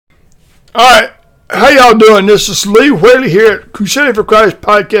All right, how y'all doing? This is Lee Whaley here at Crusade for Christ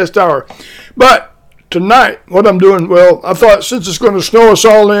Podcast Hour. But tonight, what I'm doing, well, I thought since it's going to snow us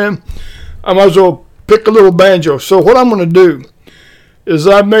all in, I might as well pick a little banjo. So what I'm going to do is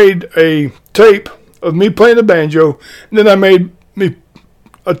I made a tape of me playing the banjo, and then I made me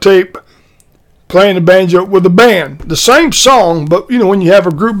a tape playing the banjo with a band. The same song, but you know, when you have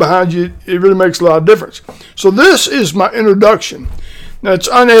a group behind you, it really makes a lot of difference. So this is my introduction. Now, it's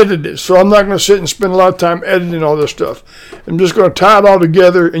unedited, so I'm not going to sit and spend a lot of time editing all this stuff. I'm just going to tie it all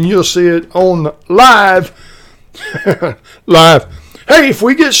together, and you'll see it on live. Live. Hey, if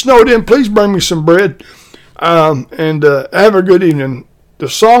we get snowed in, please bring me some bread, and have a good evening. The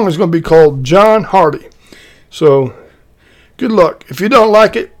song is going to be called John Hardy. So, good luck. If you don't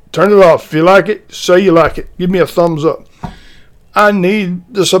like it, turn it off. If you like it, say you like it. Give me a thumbs up. I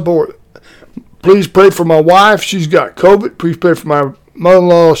need the support. Please pray for my wife. She's got COVID. Please pray for my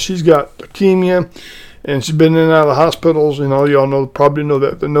mother-in-law. She's got leukemia, and she's been in and out of the hospitals. You know, y'all probably know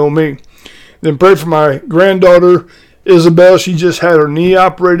that know me. Then pray for my granddaughter, Isabel. She just had her knee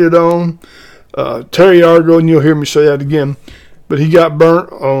operated on. Terry Argo, and you'll hear me say that again. But he got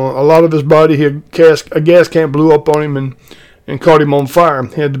burnt on a lot of his body. He had a gas can blew up on him and caught him on fire.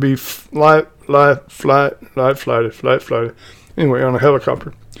 He had to be flighted. Anyway, on a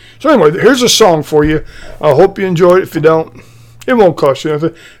helicopter. So anyway, here's a song for you. I hope you enjoy it. If you don't, it won't cost you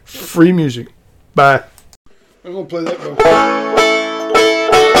anything. Free music. Bye. I'm going to play that one.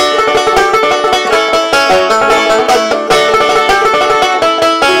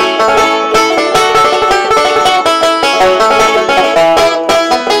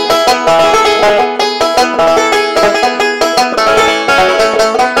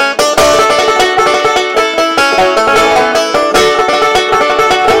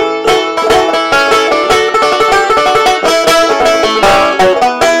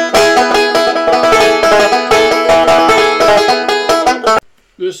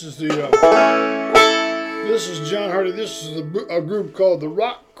 This is John Hardy. This is a group called the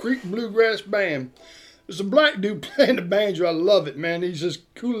Rock Creek Bluegrass Band. There's a black dude playing the banjo. I love it, man. He's as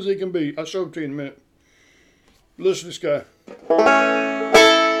cool as he can be. I'll show it to you in a minute. Listen to this guy.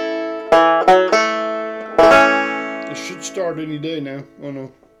 This should start any day now. Oh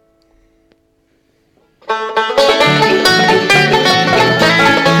no.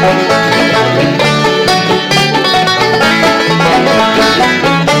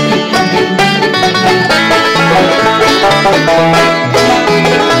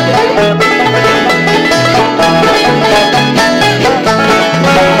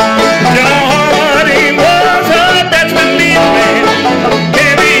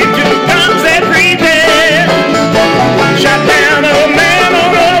 Shot down a man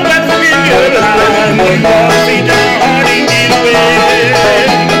on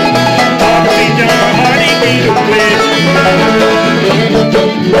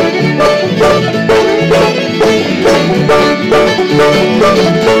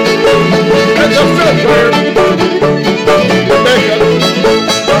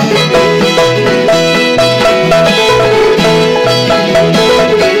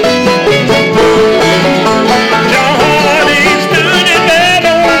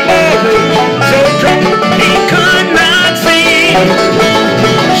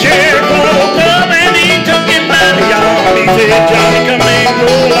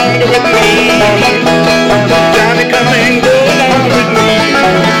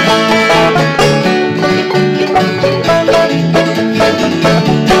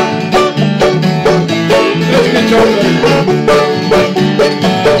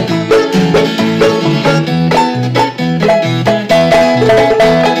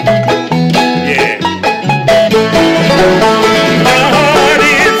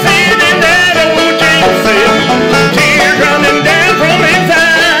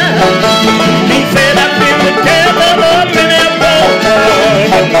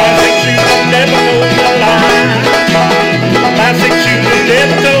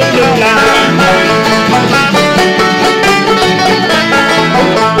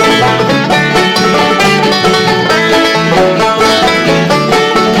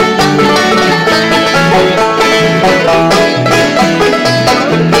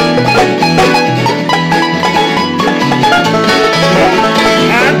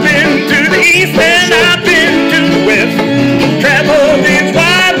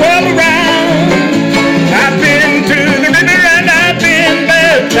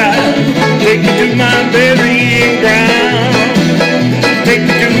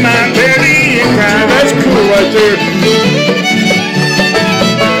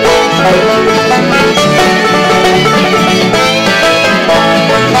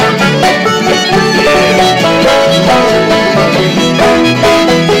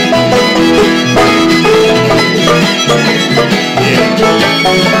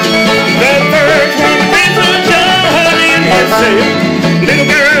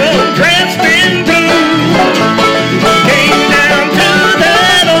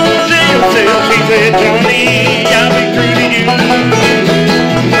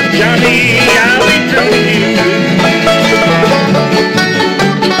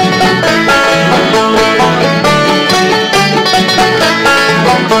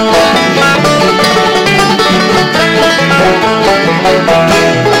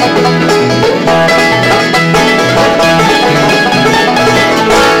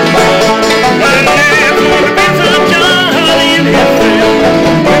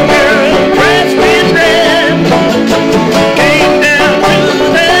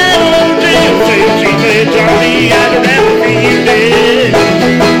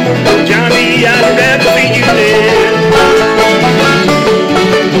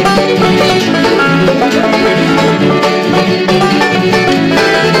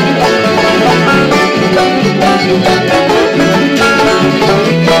Thank you.